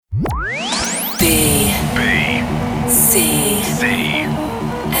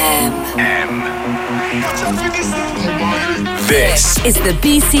This is the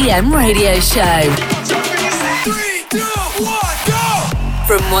BCM Radio Show. 3, 2, 1, go!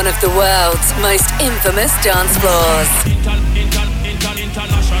 From one of the world's most infamous dance floors.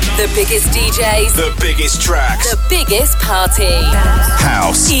 The biggest DJs. The biggest tracks. The biggest party.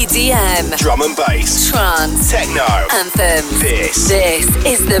 House. EDM. Drum and bass. Trance. Techno. Anthems. This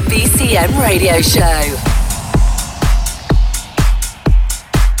is the BCM Radio Show.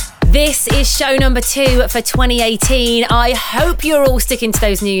 This is show number 2 for 2018. I hope you're all sticking to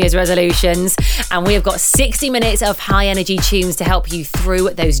those New Year's resolutions. And we have got 60 minutes of high energy tunes to help you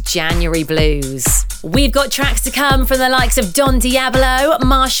through those January blues. We've got tracks to come from the likes of Don Diablo,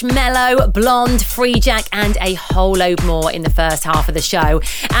 Marshmello, Blonde, Freejack, and a whole load more in the first half of the show.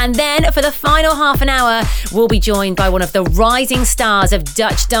 And then for the final half an hour, we'll be joined by one of the rising stars of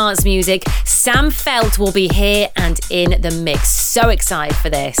Dutch dance music. Sam Felt will be here and in the mix. So excited for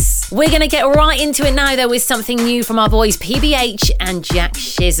this. We're going to get right into it now, though, with something new from our boys PBH and Jack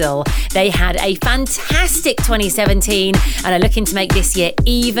Shizzle. They had a fantastic 2017 and are looking to make this year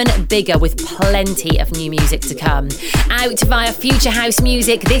even bigger with plenty of new music to come. Out via Future House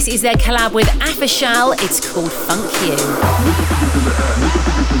Music, this is their collab with Afishal. It's called Funk You.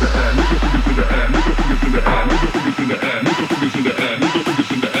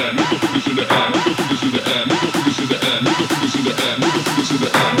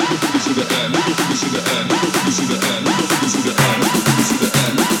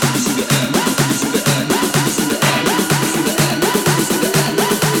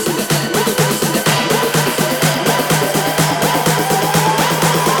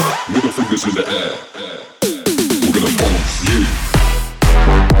 In the air, we're gonna bounce you.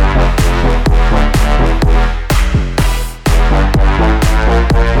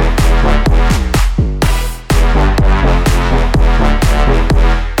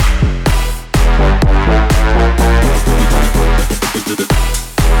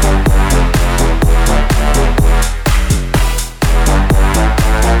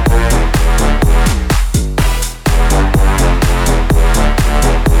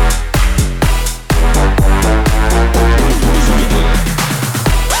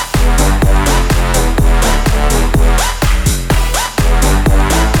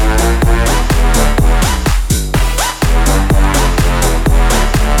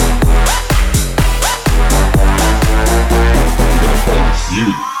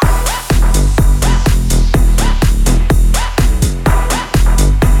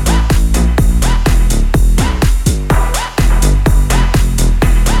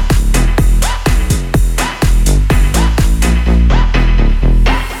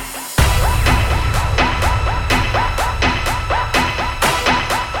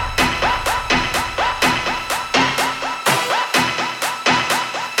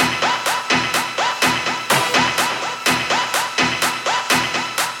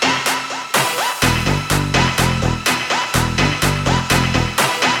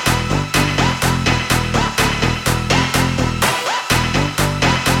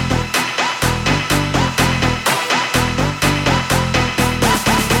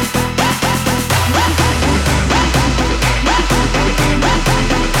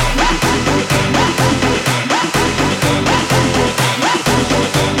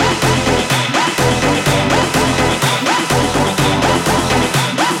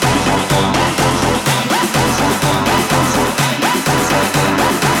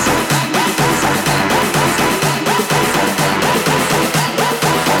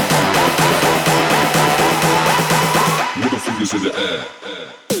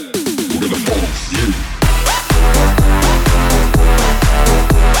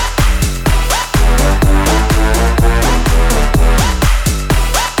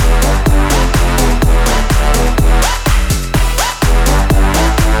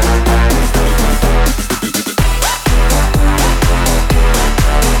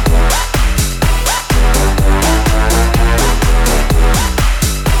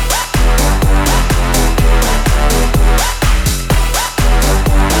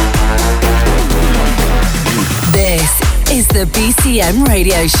 The BCM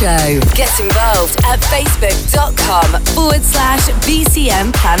Radio Show. Get involved at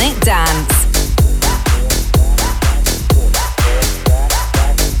facebook.com/BCM Planet Dance.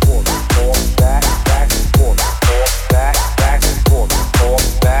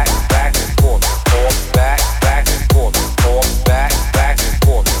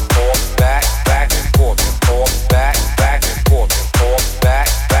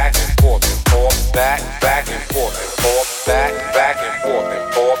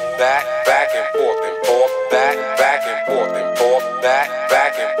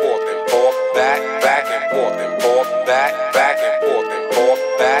 Back and forth and forth, back and forth and forth, back and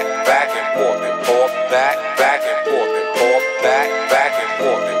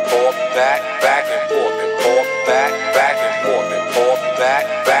back and forth and forth, back and forth and forth,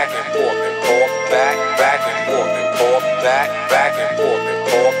 back and forth and forth, back and forth and forth, back and forth and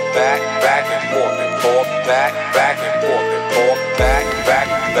forth, back and forth and forth, back and forth and forth, back.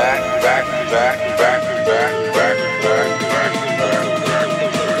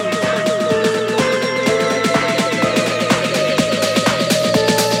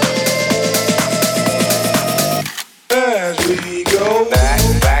 As we go back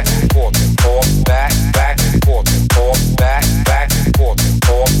and forth and forth, back and forth and forth, back and forth and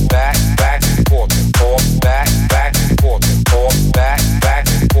forth, back and forth and forth, back and forth and forth, back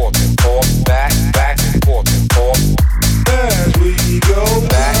and forth and forth, back and forth and forth. As we go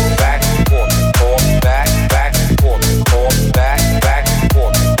back and forth and forth, back and forth and forth, back and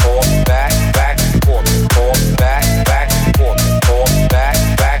forth and forth, back and forth and forth, back and forth and forth,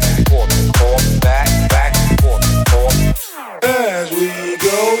 back and forth and forth, back and forth and forth. As we go.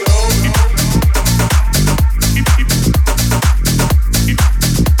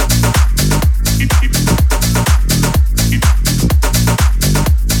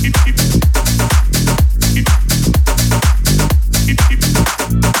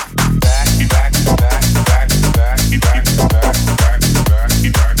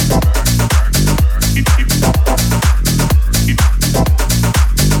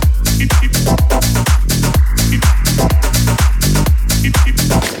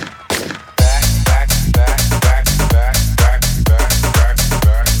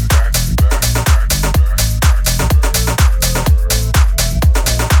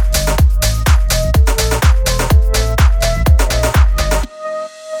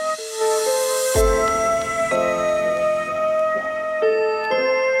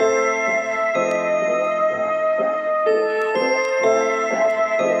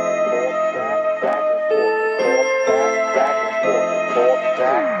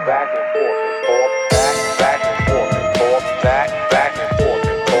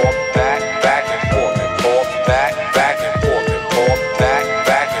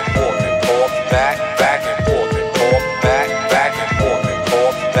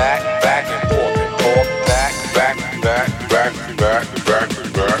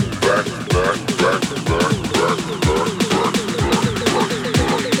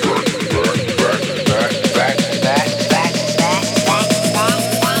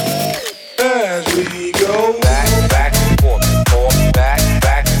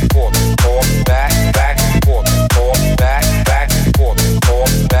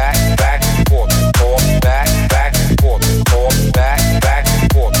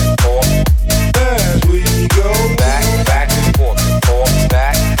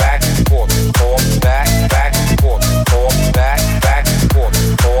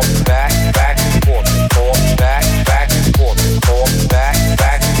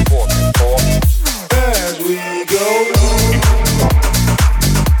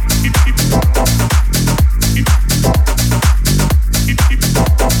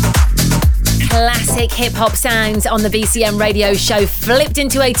 Hip-hop sounds on the BCM radio show flipped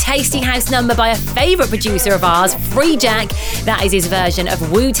into a tasty house number by a favourite producer of ours, Free Jack. That is his version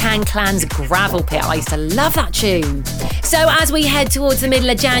of Wu-Tang Clan's Gravel Pit. I used to love that tune. So as we head towards the middle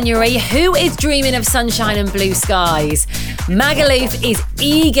of January, who is dreaming of sunshine and blue skies? Magaluf is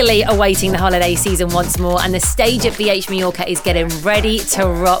eagerly awaiting the holiday season once more, and the stage at BH Mallorca is getting ready to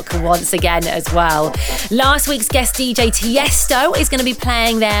rock once again as well. Last week's guest DJ Tiesto is going to be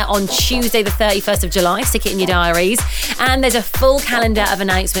playing there on Tuesday the 31st of July. Stick it in your diaries. And there's a full calendar of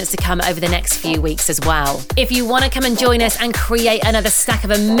announcements to come over the next few weeks as well. If you want to come and join us and create another stack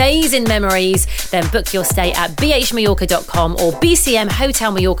of amazing memories, then book your stay at bhmallorca.com or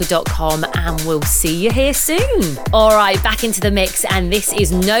bcmhotelmallorca.com, and we'll see you here soon. All right, back into the mix, and this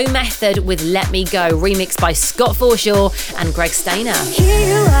is No Method with Let Me Go, remixed by Scott Forshaw and Greg Stainer. Here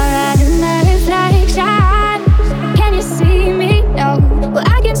you are at my reflection. Can you see me? No, well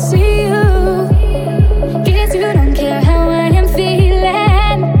I can see you. Guess you don't care how I am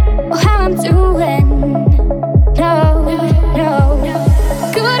feeling or how I'm doing. No, no.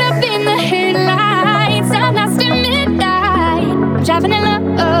 Caught up in the headlights, I'm lost in midnight. I'm driving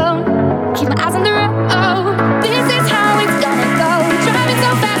alone, keep my eyes on the road. This is how it's gonna go. Driving so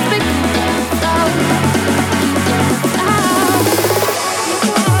fast, but slow.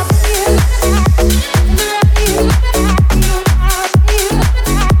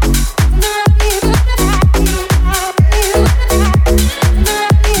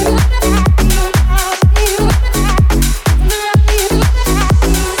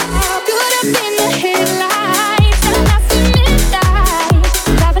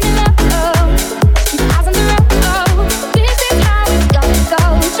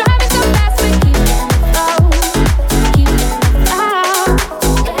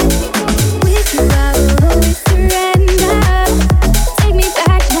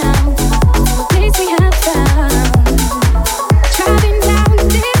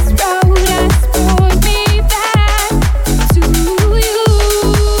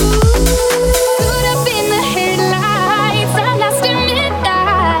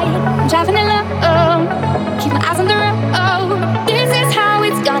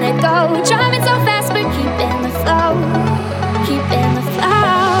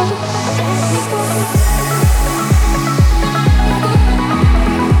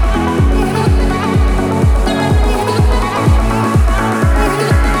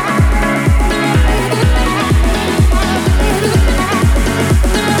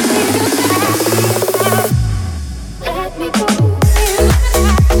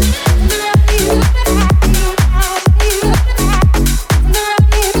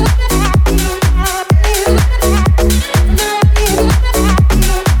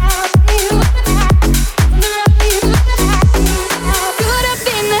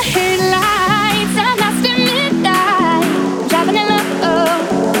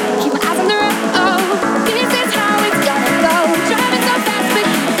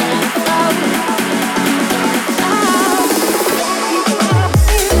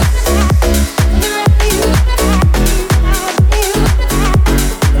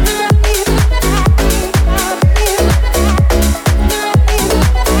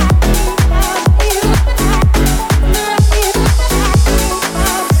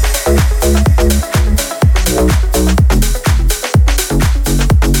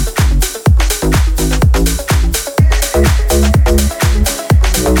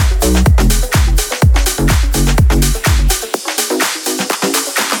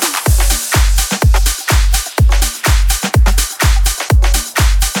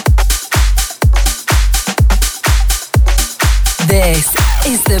 This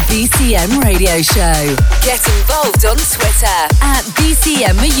is the BCM Radio Show. Get involved on Twitter at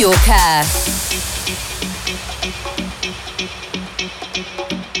BCM Mallorca.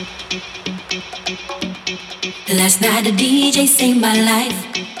 Last night a DJ saved my life.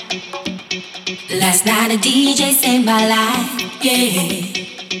 Last night a DJ saved my life, yeah.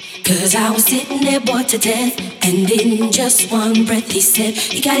 'Cause I was sitting there bored to death, and in just one breath he said,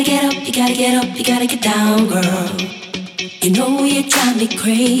 you gotta get up, you gotta get up, you gotta get down, girl. You know you drive me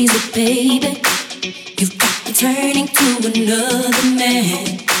crazy, baby. You've got me turning to another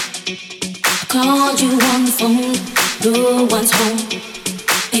man. I called you on the phone, no one's home.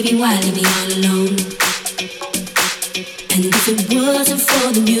 Baby, why leave me all alone? And if it wasn't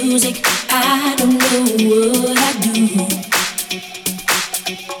for the music, I don't know what I'd do.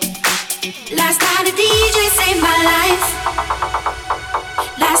 Last night a DJ saved my life.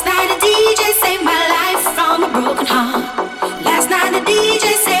 Last night a DJ saved my life from a broken heart. Last night a DJ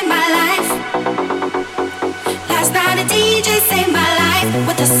saved my life. Last night a DJ saved my life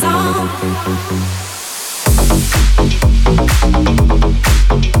with a song.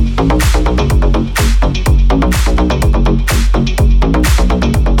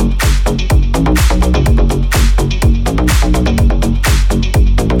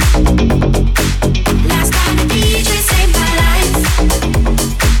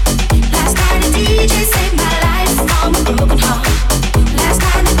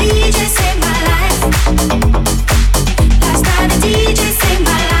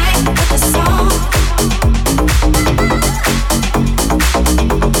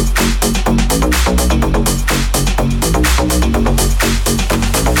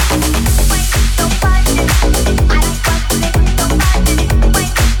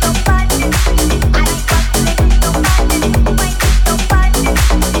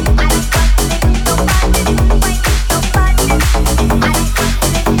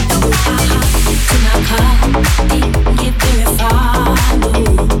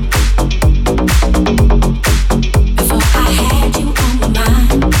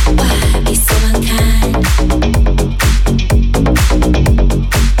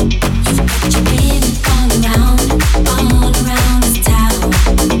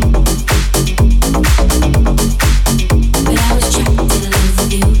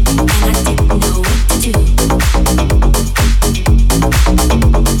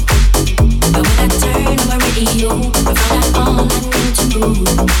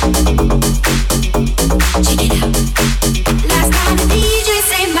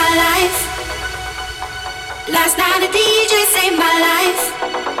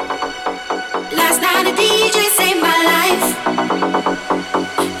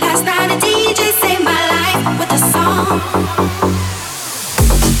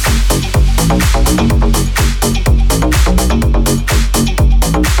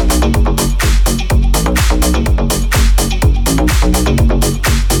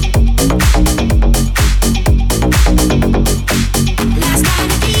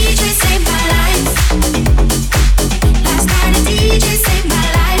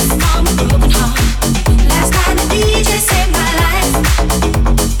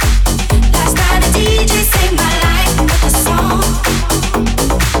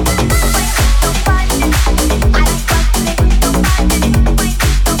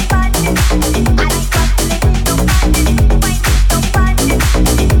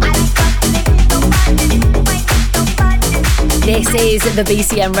 The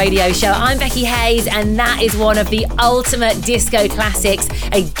BCM Radio Show. I'm Becky Hayes, and that is one of the ultimate disco classics,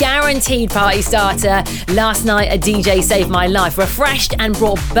 a guaranteed party starter. Last night, a DJ saved my life, refreshed and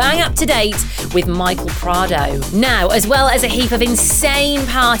brought bang up to date with Michael Prado. Now, as well as a heap of insane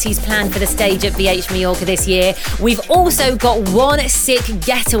parties planned for the stage at BH Mallorca this year, we've also got one sick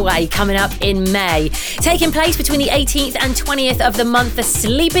getaway coming up in May. Taking place between the 18th and 20th of the month, the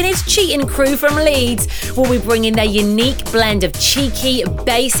Sleeping is Cheating crew from Leeds will be bringing their unique blend of cheeky,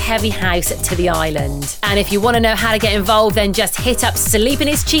 bass-heavy house to the island. And if you want to know how to get involved, then just hit up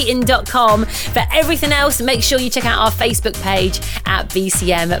sleepingischeating.com. For everything else, make sure you check out our Facebook page at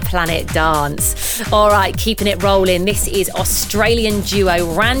BCM Planet Dance. All right, keeping it rolling. This is Australian duo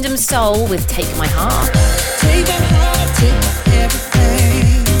Random Soul with Take My Heart. Take my heart, take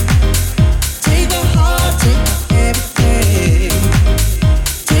everything. Take my heart, take everything.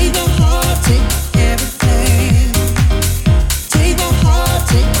 Take my heart, take everything. Take my heart,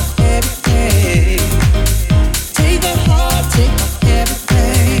 take everything. Take my heart, take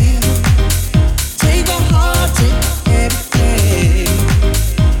everything. Take my heart, take everything.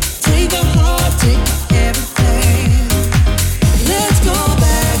 Take my heart, take everything. Let's go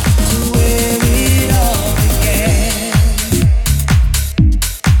back to where it all began.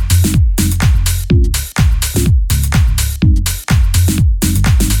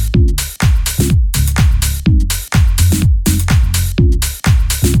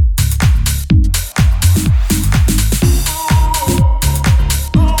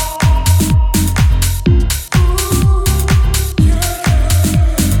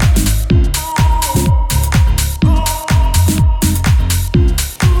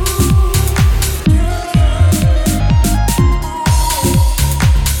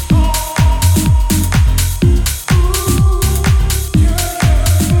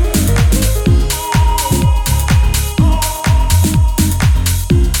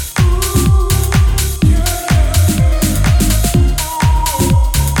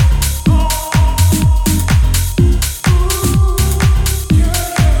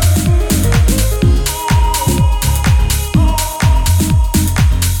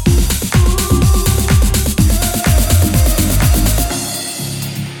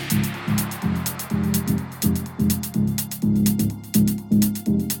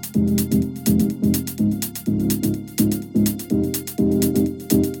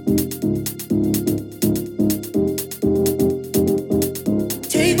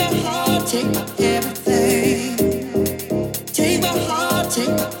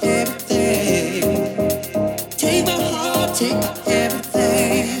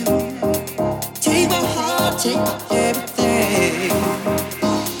 take everything.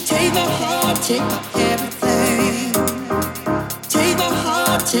 Take my heart, take everything. Take my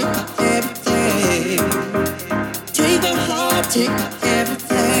heart, take everything. Take my heart, take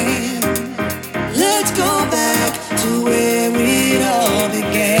everything. Let's go back to where it all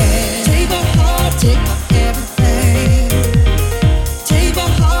began. Take my heart, take everything. Take my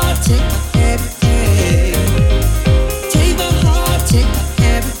heart, take everything. Take my heart, take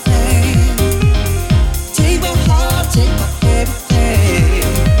everything. Take my heart, take everything.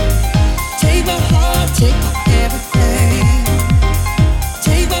 Take my heart, take everything.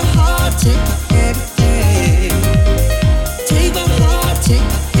 Take my heart, take everything. Take my heart, take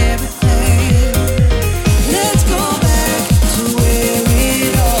everything. Let's go back to where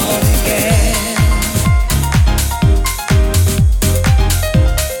it all began.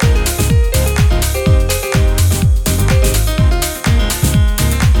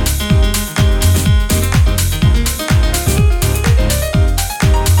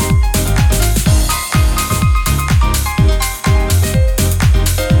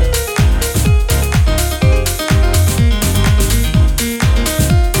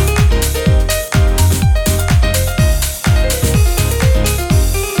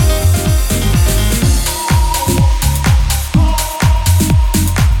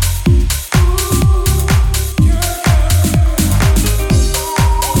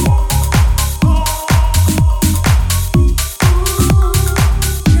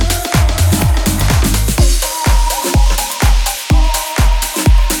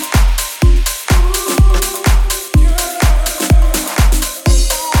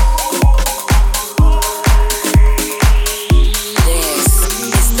 This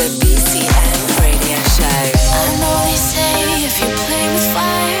is the BCM Radio Show. I know they say if you play with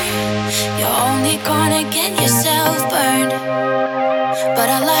fire, you're only gonna get yourself burned. But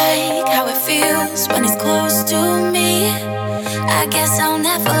I like how it feels when it's close to me. I guess I'll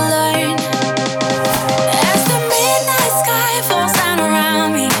never learn. As the midnight sky falls down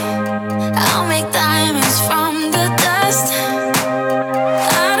around me, I'll make diamonds from the dust.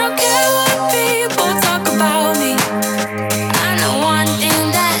 I don't care what people talk about me. I know one thing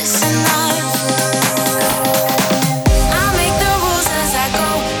that's enough. I'll make the rules as I go.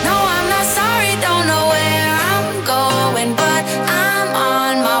 No, I'm not sorry, don't know where I'm going, but I'm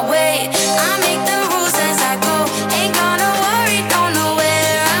on my way. I make the rules as I go. Ain't gonna worry, don't know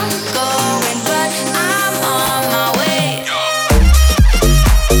where I'm going.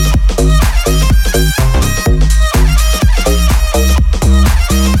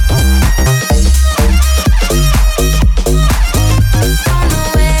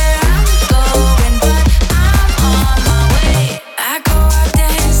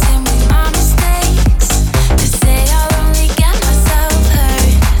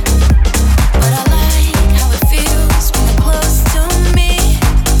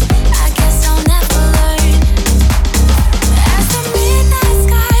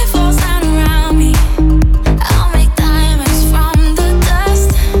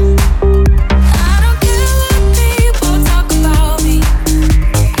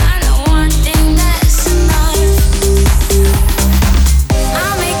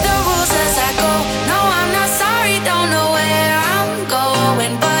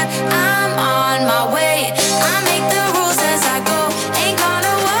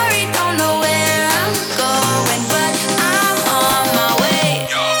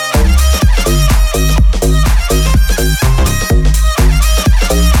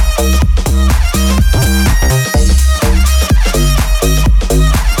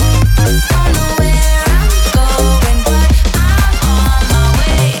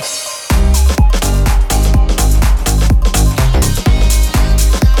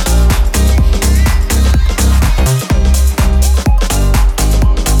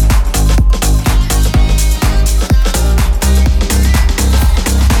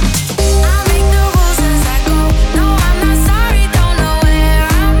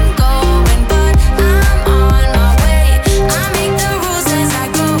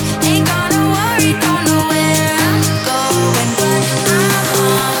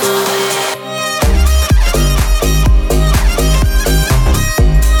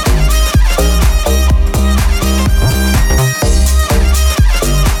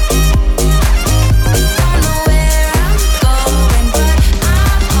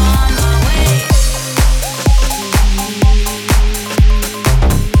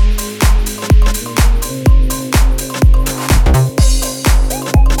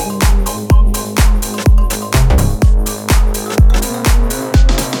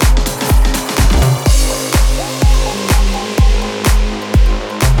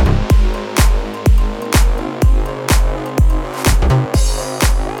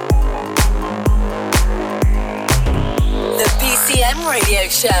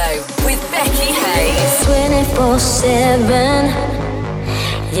 Show with Becky Hayes. 24/7,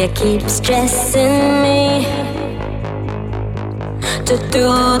 you keep stressing me to do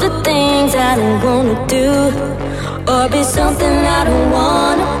the things I don't wanna do, or be something I don't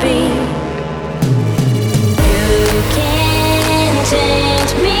wanna be. You can't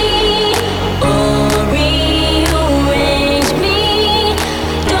change me or rearrange me.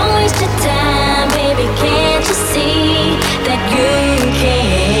 Don't waste your time, baby, can't you see that you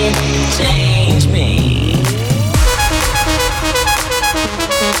can't change me?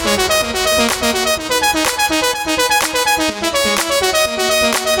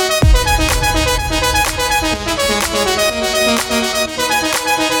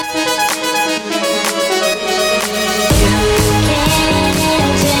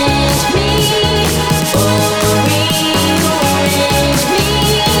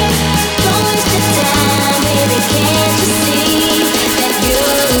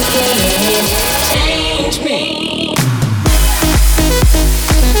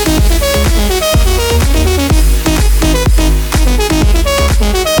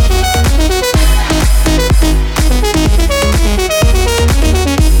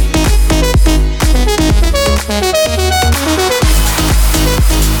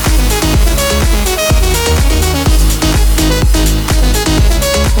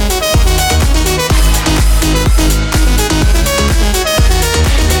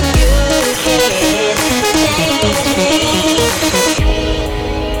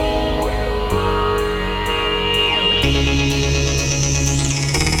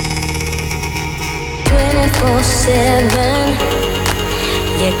 24/7,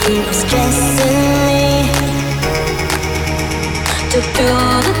 you keep stressing me to do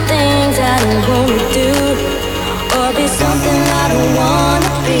the things I don't wanna do, or be something I don't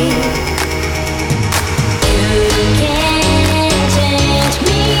wanna be. You can't change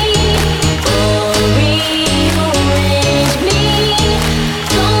me or rearrange me.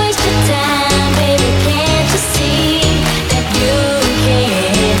 Don't waste your time, baby, can't you see that you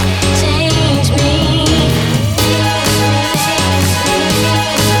can't change me?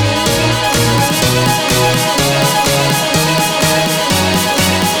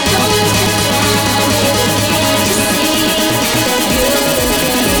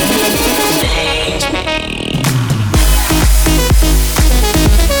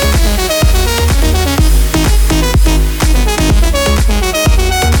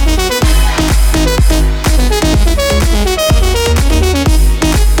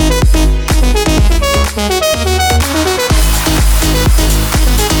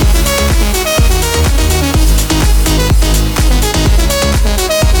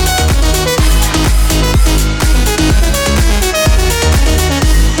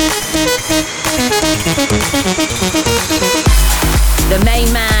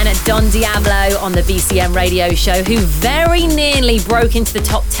 Diablo on the BCM radio show, who very nearly broke into the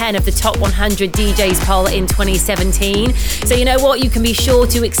top 10 of the top 100 DJs poll in 2017. So you know what? You can be sure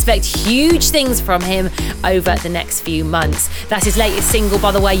to expect huge things from him over the next few months. That's his latest single,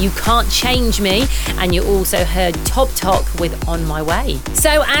 by the way, You Can't Change Me. And you also heard Top Talk with On My Way.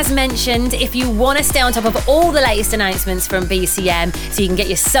 So as mentioned, if you want to stay on top of all the latest announcements from BCM so you can get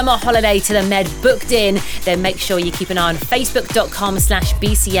your summer holiday to the Med booked in, then make sure you keep an eye on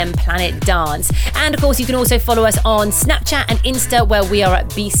facebook.com/BCM Planet Dance. And of course, you can also follow us on Snapchat and Insta, where we are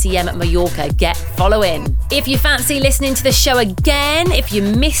at BCM Mallorca. Get following. If you fancy listening to the show again, if you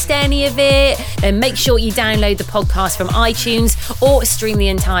missed any of it, then make sure you download the podcast from iTunes or stream the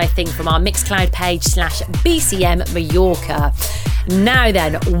entire thing from our Mixcloud page /BCM Mallorca. Now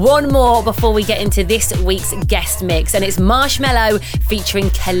then, one more before we get into this week's guest mix, and it's Marshmello featuring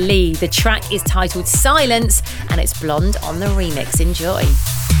Khalid. The track is titled Silence, and it's Blonde on the remix. Enjoy.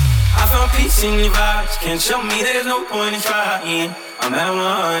 I found peace in your vibes, can't show me there's no point in trying. I'm at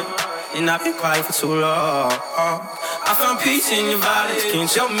one, and I've been quiet for too long. I found peace in your vibes, can't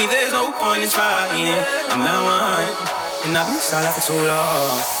show me there's no point in trying. I'm at one, and I've been silent for too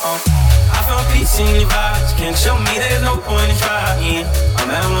long. I found peace in your vibes, can't show me there's no point in trying. I'm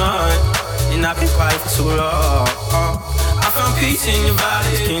at one, and I've been quiet for too long. I found peace in your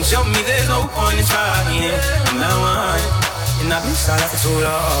vibes, can't show me there's no point in trying. I'm at one. And I've been silent for too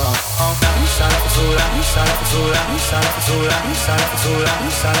long. I've been silent for too long. I've been silent for too long. I've been silent for too long. I've been silent for too long. I've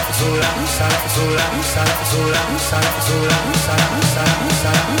been silent for too long. I've been silent for too long. I've been silent for too long. I've been silent for too long. I've been silent for too long. I've been silent for too long. I've been silent for too long.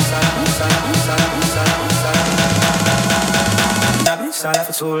 I've been silent for too long. I've been silent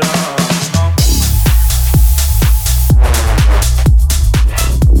for too long.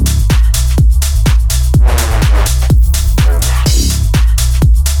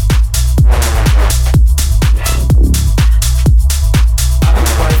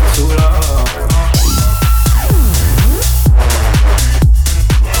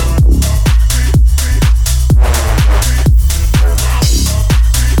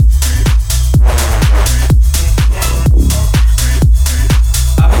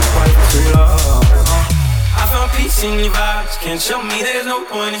 show me there's no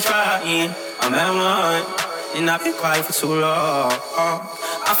point in trying. I'm at one, and I've been quiet for too long.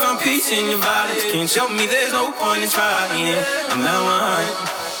 I found peace in your violence. Can't show me there's no point in trying. I'm at one,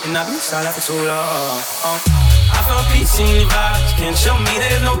 and I've been silent for too long. I found peace in your violence. Can't show me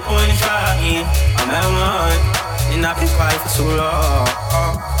there's no point in trying. I'm at one, and I've been quiet for too long.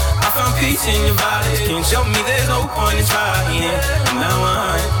 I found peace in your violence. Can't show me there's no point in trying. I'm at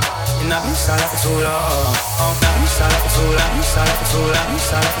one, and I've been silent for too long. I've been silent for too long. I've been silent for too long. I've been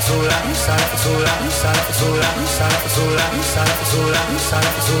silent for too long. I've been silent for too long. I've been silent for too long. I've been silent for too long. I've been silent for too long. I've been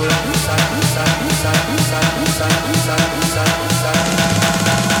silent for too long. I've been silent. I've been silent. I've been silent. I've been silent. I've been silent. I've been silent. I've been silent.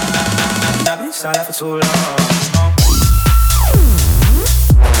 I've been silent for too long.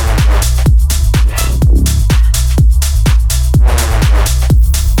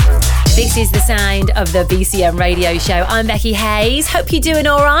 This is the sound of the BCM radio show. I'm Becky Hayes. Hope you're doing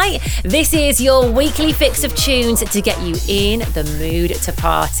all right. This is your weekly fix of tunes to get you in the mood to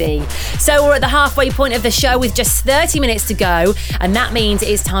party. So we're at the halfway point of the show with just 30 minutes to go, and that means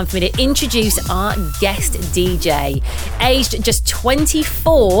it's time for me to introduce our guest DJ. Aged just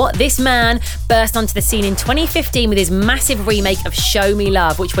 24, this man burst onto the scene in 2015 with his massive remake of Show Me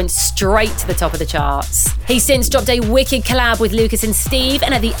Love, which went straight to the top of the charts. He's since dropped a wicked collab with Lucas and Steve,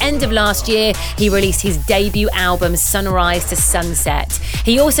 and at the end of last year, he released his debut album, Sunrise to Sunset.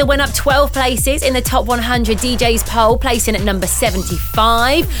 He also went up 12 places in the Top 100 DJs poll, placing at number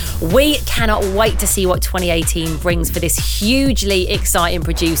 75. We cannot wait to see what 2018 brings for this hugely exciting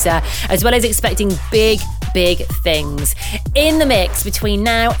producer, as well as expecting big things. In the mix between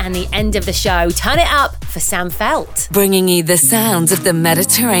now and the end of the show, turn it up for Sam Felt. Bringing you the sounds of the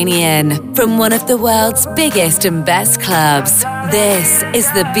Mediterranean from one of the world's biggest and best clubs. This is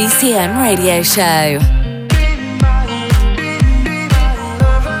the BCM Radio Show.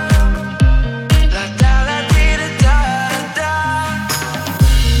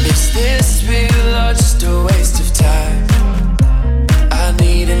 Is this real or just a waste of time? I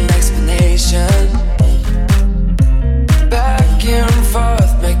need an explanation. Back and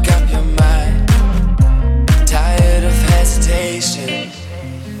forth, make up your mind. Tired of hesitation.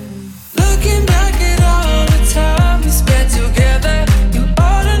 Looking back at all the time we spent together, you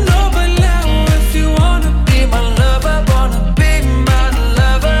ought to know by now if you wanna be my lover, wanna be my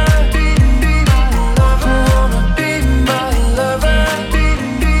lover. Wanna be my lover, be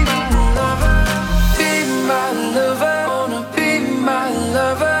my lover, wanna be my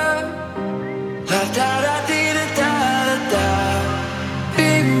lover. La da da dee da da da da. Be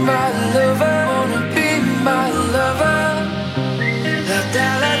my lover, wanna be my lover. La da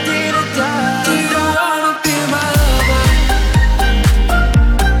da dee da da. Do you wanna be my lover?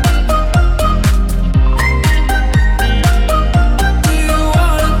 Do you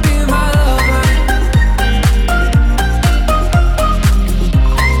wanna be my lover?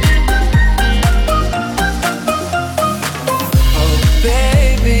 Oh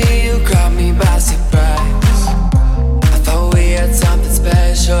baby, you caught me by surprise. I thought we had something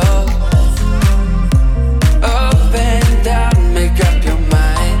special. Up and down, make up your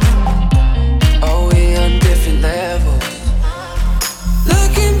mind. Are we on different levels?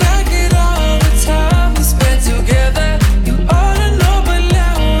 Looking back at all the time we spent together, you ought to know by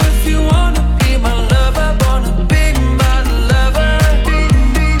now if you wanna be my lover, wanna be my lover.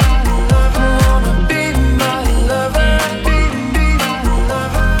 Wanna be my lover,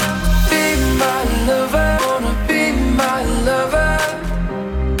 be my lover, wanna be my lover.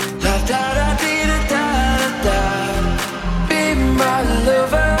 La da da dee da da da. Be my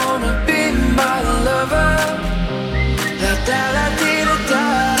lover, wanna be my lover. La da da dee da da.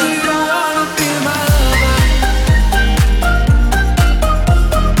 Do you wanna be my lover?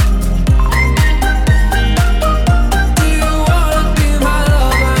 Do you wanna be my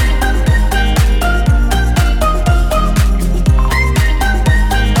lover?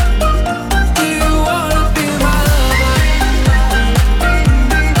 Do you wanna be my lover?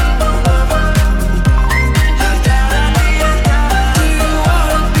 La da da dee da da. Do you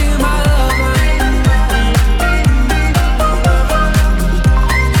wanna be my lover? La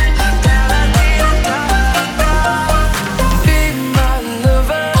da da dee da da. Be my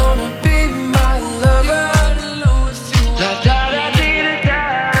lover, wanna be my lover. La da da dee da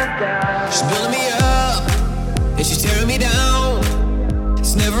da. She's building me up, and she's tearing me down.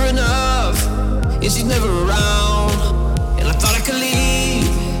 It's never enough, and she's never around. And I thought I could leave,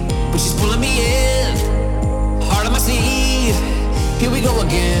 but she's pulling me in. Heart on my sleeve, here we go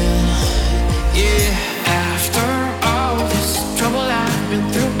again. Yeah. After all this trouble I've been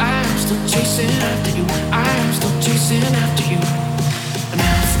through, I'm still chasing after you. I'm still chasing after you. And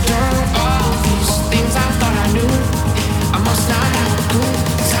after all these things I thought I knew, I must not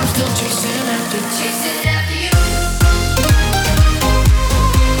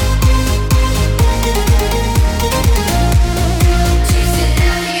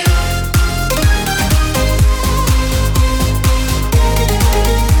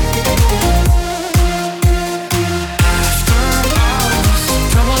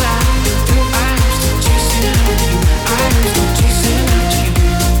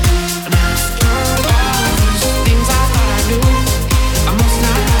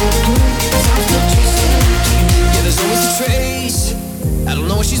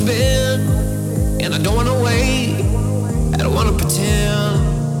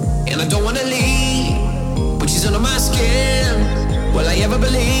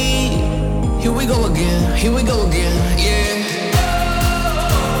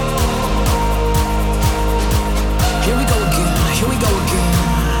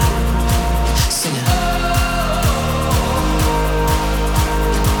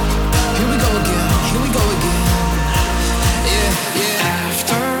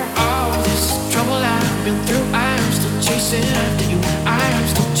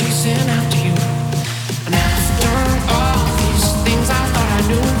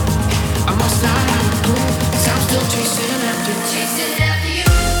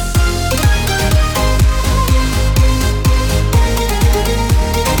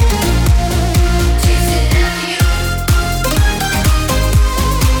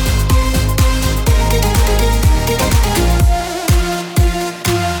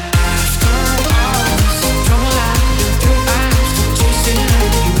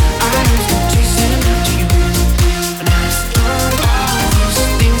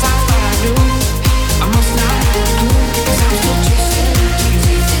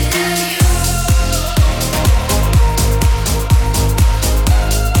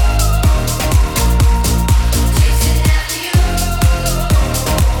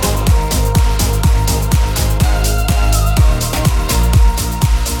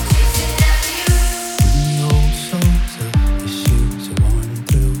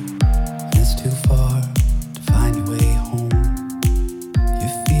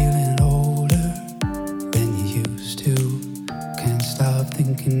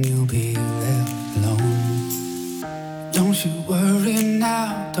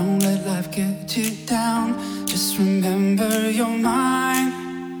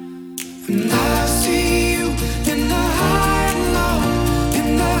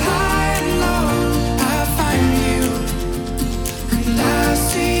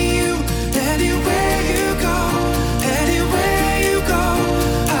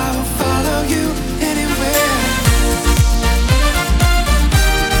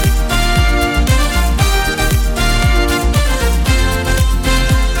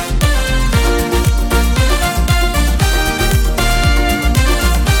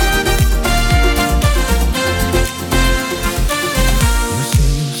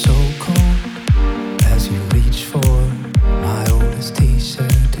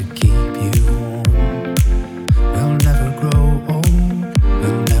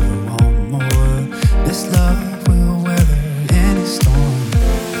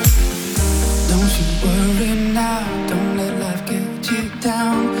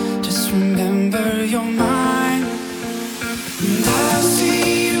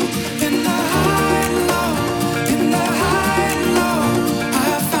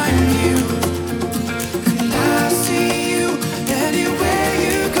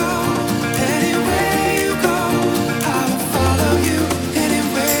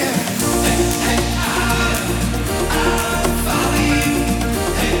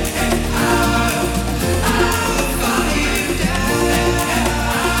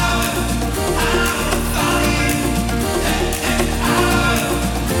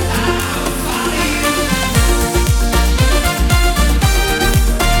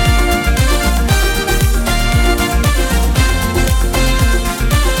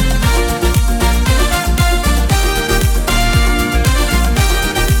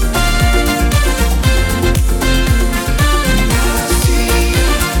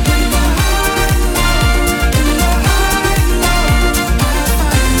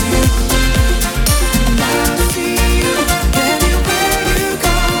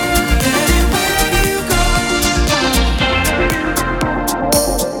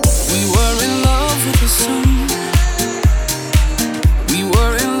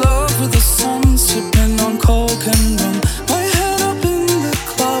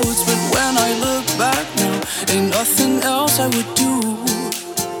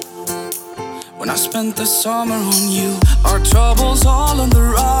spent the summer on you. Our troubles all on the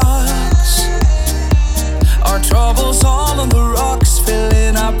rocks. Our troubles all on the rocks,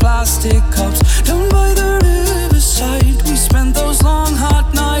 filling our plastic cups. Down by the riverside, we spent those long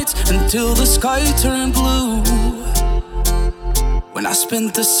hot nights until the sky turned blue. When I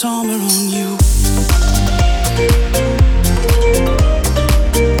spent the summer on you.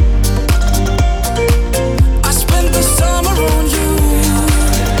 I spent the summer on you.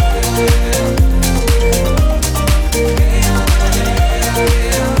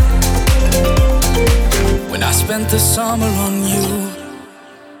 When I spent the summer on you.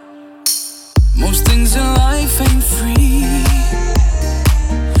 Most things in life ain't free.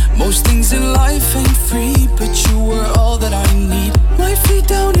 Most things in life ain't free, but you were all that I need. My feet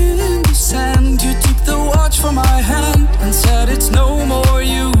down in the sand, you took the watch from my hand and said it's no more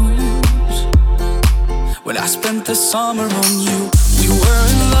use. When I spent the summer on you, we were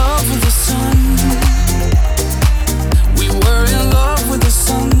in love with the sun. We were in love with the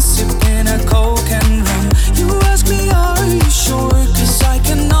sun, sipping a Coke and rum. You asked me, are you sure? 'Cause I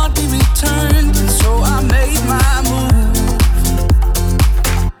cannot be returned, and so I made my move.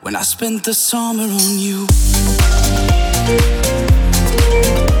 When I spent the summer on you.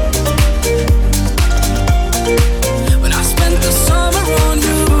 When I spent the summer on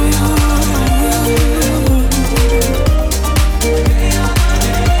you.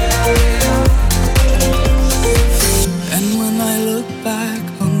 And when I look back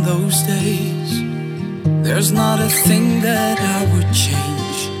on those days, there's not a thing that I would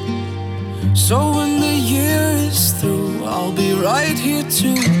change. So when the year is through, I'll be right here to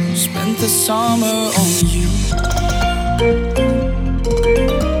spend the summer on you.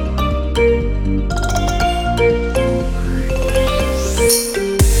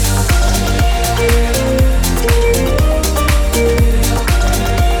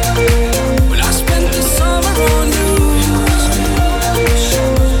 When I spent the summer on you.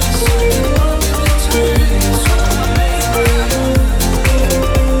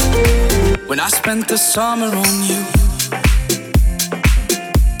 When I spent the summer on you.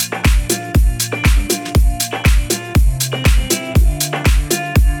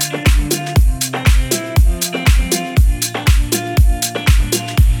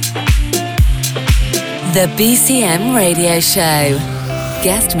 The BCM Radio Show.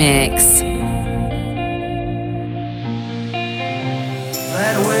 Guest Mix.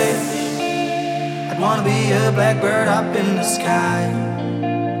 Right away, I'd wanna be a blackbird up in the sky,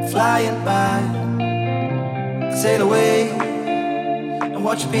 flying by, sail away, and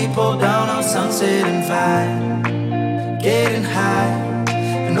watch people down on Sunset and Vine, getting high,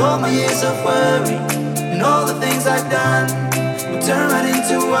 and all my years of worry, and all the things I've done, will turn right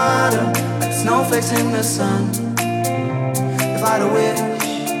into water, like snowflakes in the sun. If I'd a wish,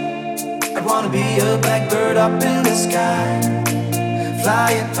 I'd wanna be a blackbird up in the sky,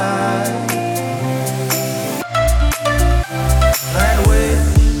 flying by. Right away,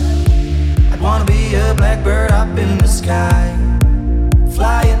 I'd wanna be a blackbird up in the sky,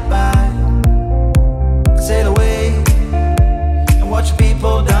 flying by, sail away, and watch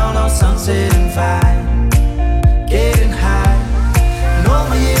people down on Sunset and Vine, getting high, and all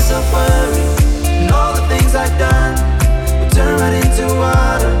my years of worry, and all the things I've done, will turn right into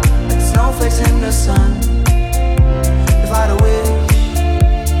water, like snowflakes in the sun. If I'd a wish,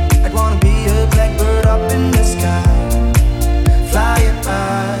 I'd wanna be a blackbird up in the sky, flying by.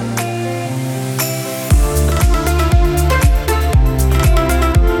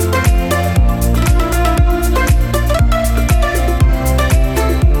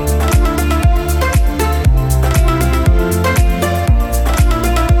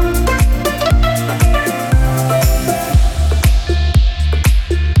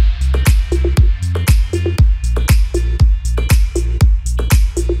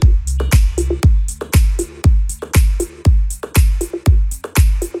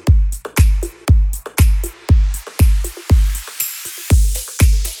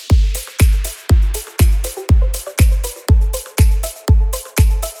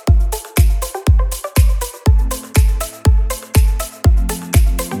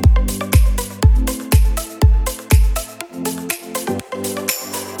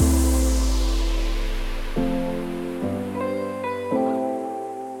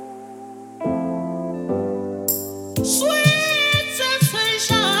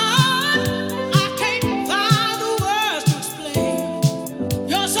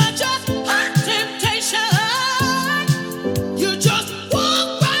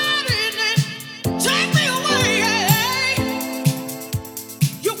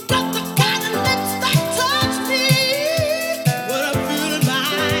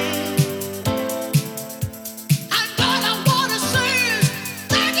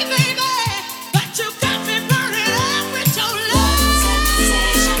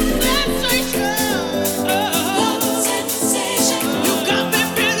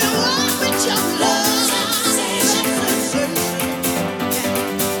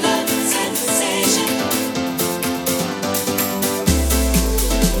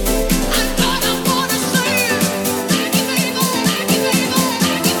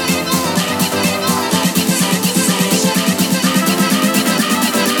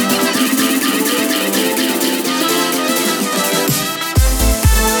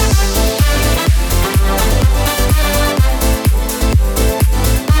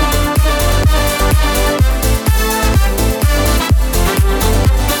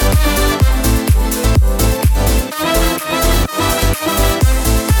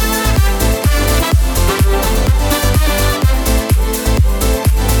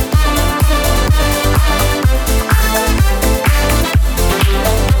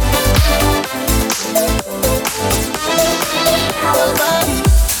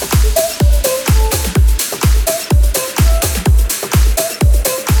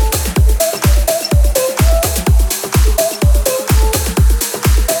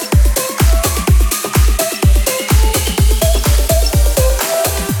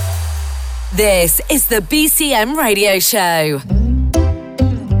 This is the BCM Radio Show.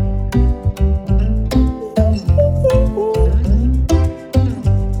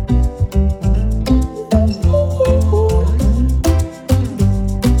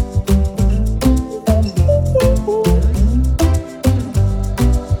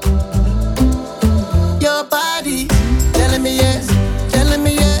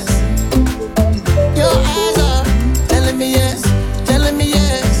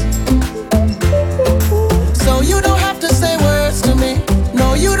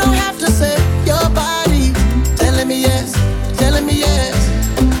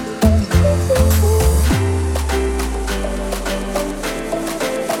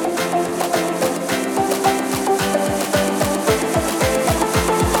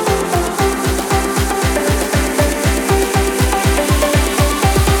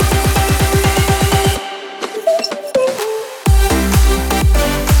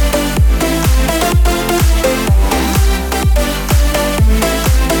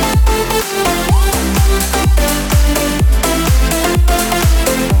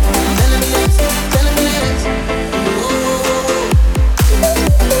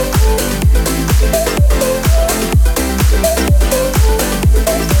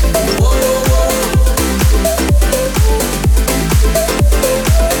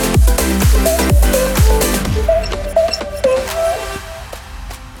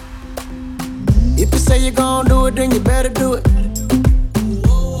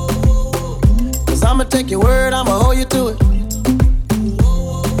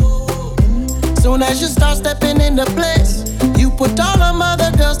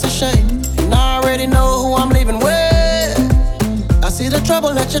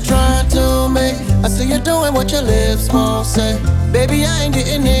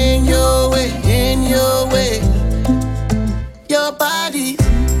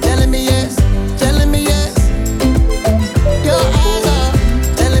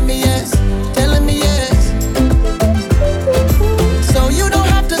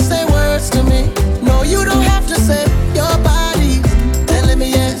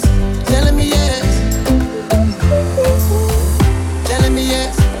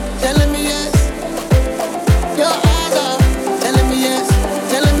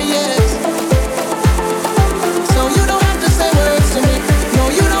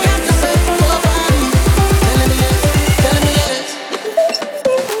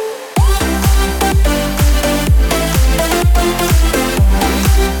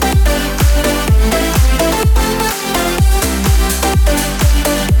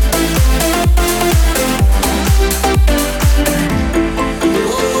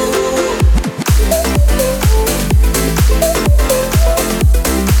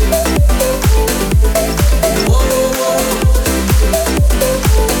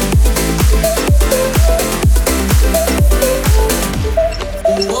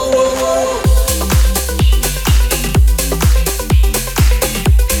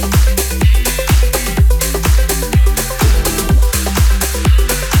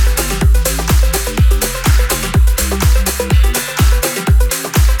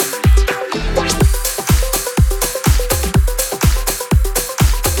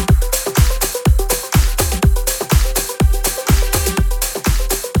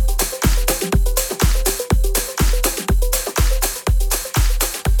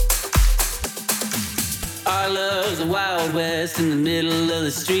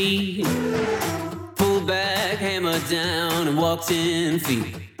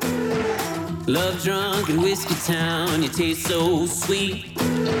 Taste so sweet.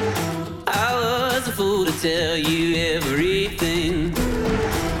 I was a fool to tell you everything.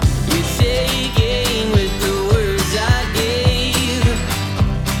 You say you came with the words I gave.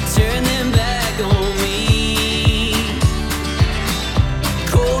 Turn them back on me.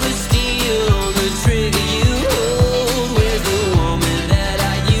 Cold as steel on the trigger you hold. Where's the woman that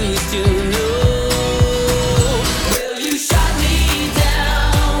I used to know? Well, you shot me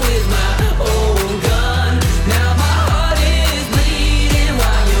down with my own gun. Now my heart is bleeding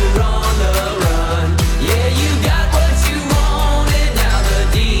while you're on the run. Yeah, you got what you wanted, now the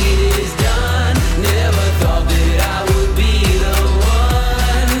deed is done. Never thought that I would be the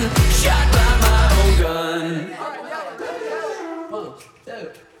one shot by my own gun.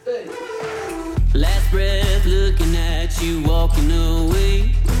 Last breath looking at you walking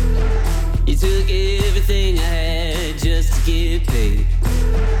away. You took everything I had just to get paid.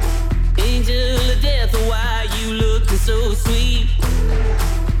 Angel of death, why you looking so sweet?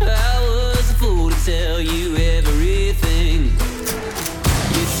 I was a fool to tell you everything.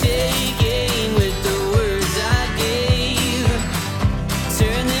 You say you came with the words I gave.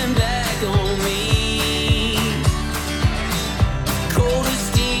 Turn them back on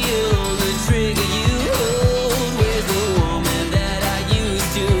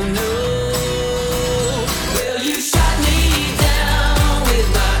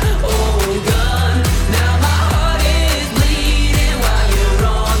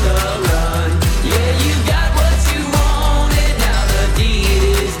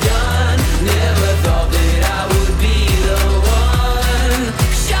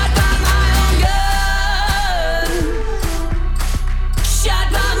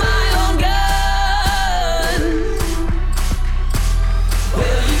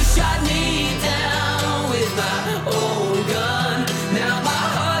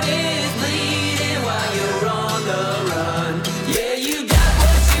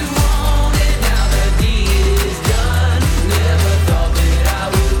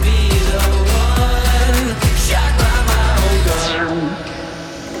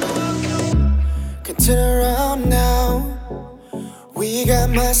Turn around now. We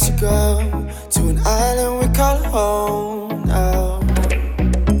got miles to go to an island we call home now.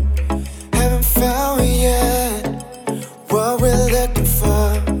 Haven't found yet what we're looking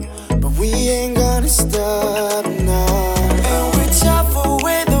for, but we ain't gonna stop now. And whichever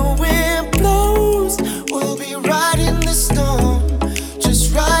way the wind blows, we'll be riding the storm,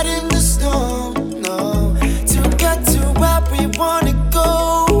 just riding the storm. No, to get to where we wanna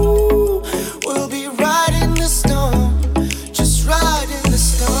go, we'll be riding the storm, just riding the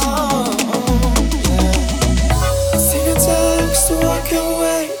storm. Yeah. Let's take our time, 'cause the walk can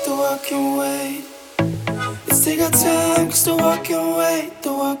wait, the walk can wait. Let's take our time, 'cause the walk can wait,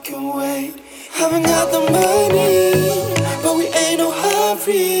 the walk can wait. Haven't got the money, but we ain't no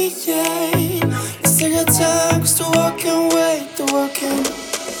hurry, yeah. Let's take our time, 'cause the walk can wait, the walk can wait.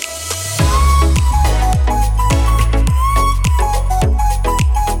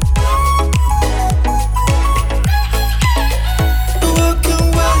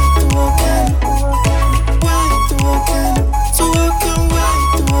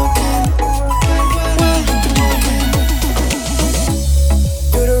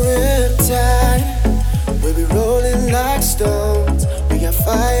 We got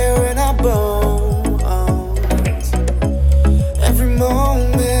fire in our bones. Every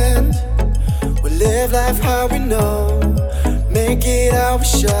moment we live life how we know, make it how we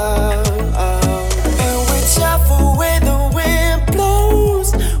show. And whichever way the wind blows,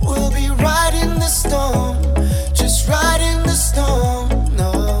 we'll be riding the storm, just riding the storm.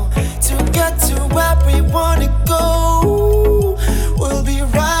 No, to get to where we wanna go, we'll be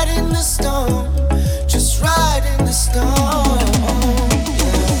riding the storm, just riding the storm.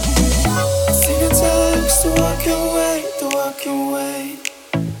 The walk can wait, the walk can wait.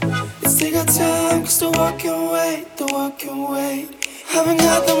 Let's take our time, 'cause the walk can wait, the walk can wait. Haven't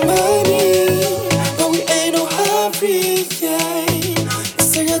got the money, but we ain't no hurry, yeah.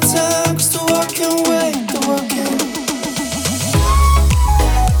 Let's take our time, 'cause the walk can wait, the walk can wait.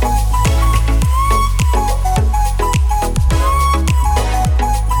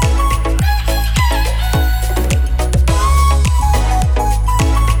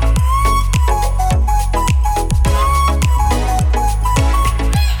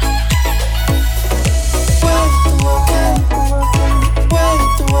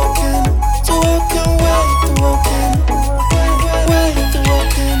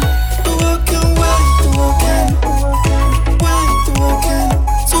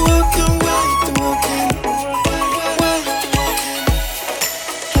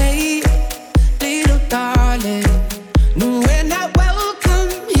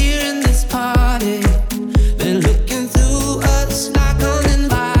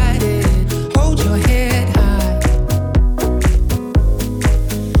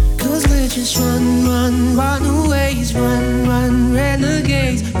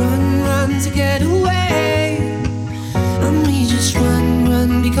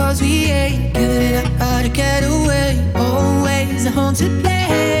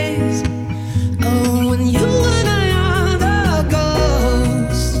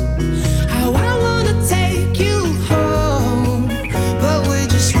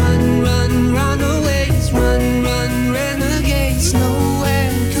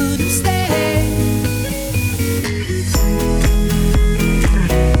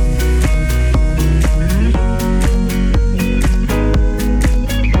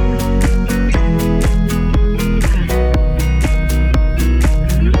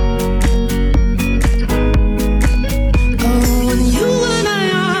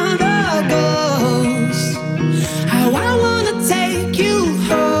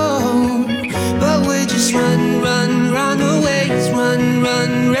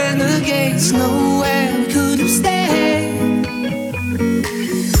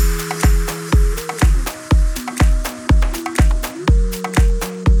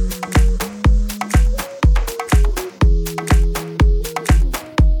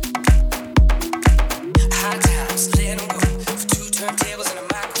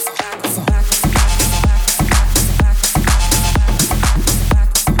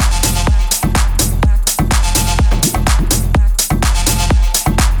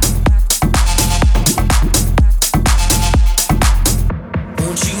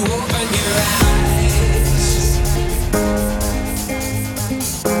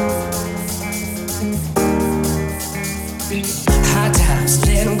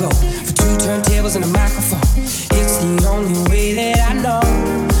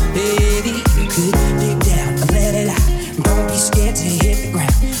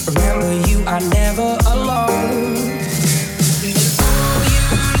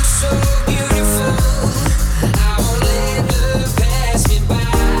 Beautiful.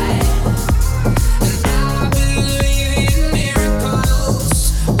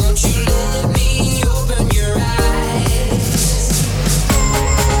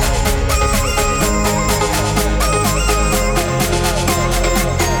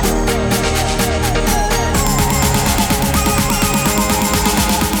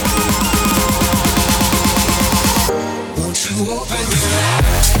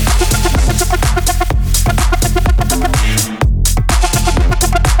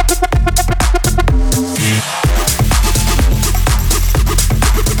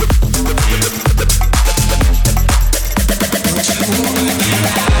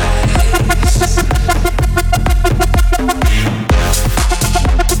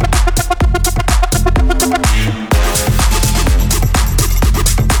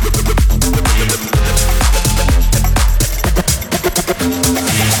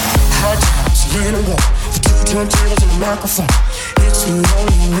 rain and walk. The two turntables and the microphone. It's the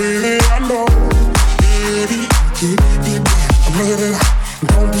only way that I know. Baby, keep it down. I'm living out.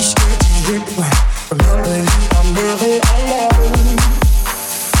 Don't be scared to hit the ground. Remember you, I'm never alone.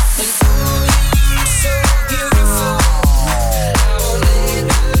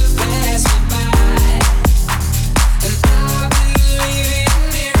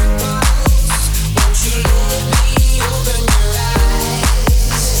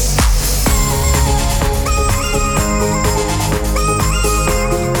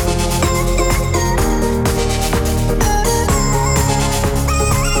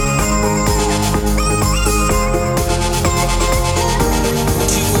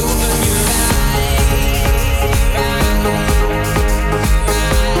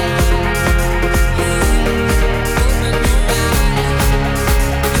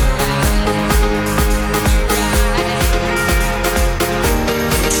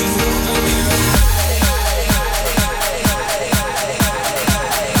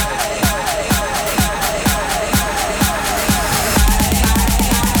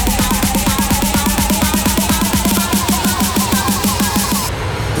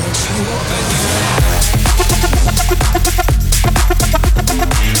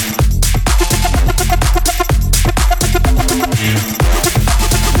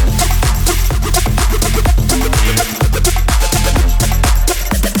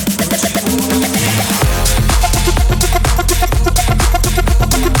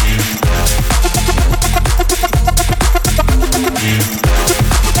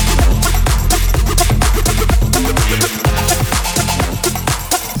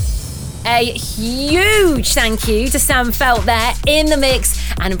 A huge thank you to Sam Felt there in the mix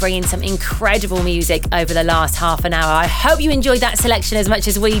and bringing some incredible music over the last half an hour. I hope you enjoyed that selection as much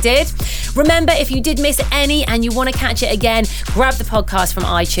as we did. Remember, if you did miss any and you want to catch it again, grab the podcast from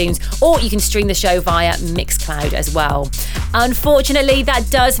iTunes, or you can stream the show via Mixcloud as well. Unfortunately, that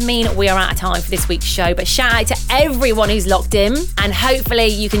does mean we are out of time for this week's show, but shout out to everyone who's locked in, and hopefully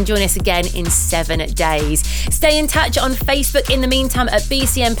you can join us again in 7 days. Stay in touch on Facebook in the meantime at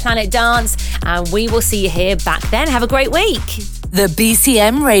BCM Planet Dance, and we will see you here back then. Have a great week. The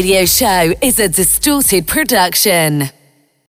BCM Radio Show is a Distorted production.